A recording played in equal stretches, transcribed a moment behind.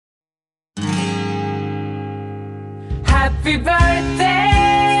Happy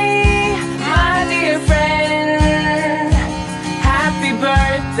birthday, my dear friend. Happy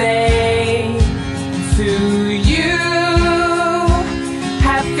birthday to you.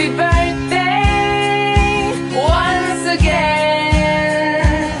 Happy birthday once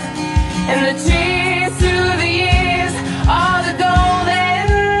again. And the cheers to the years, all the golden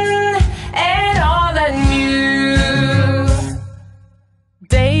and all the new.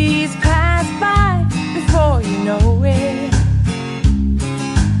 Days pass by before you know it.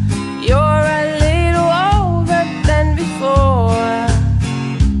 You're a little older than before.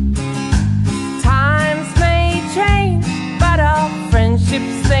 Times may change, but our friendship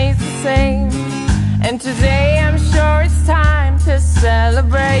stays the same. And today I'm sure it's time to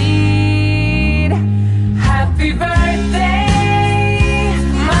celebrate. Happy birthday,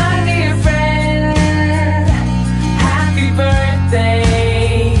 my dear friend. Happy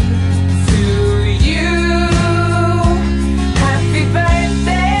birthday to you. Happy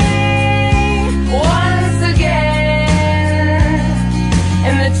birthday once again.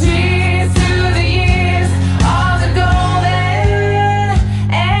 And the cheers to the years, all the golden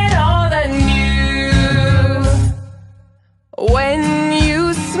and all the new. When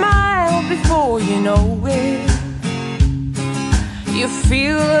you smile before you know it, you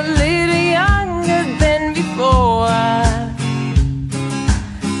feel a little younger than before.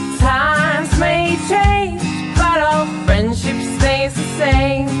 Times may change, but our friendship stays the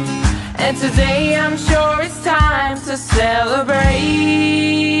same. And today I'm sure it's time to celebrate.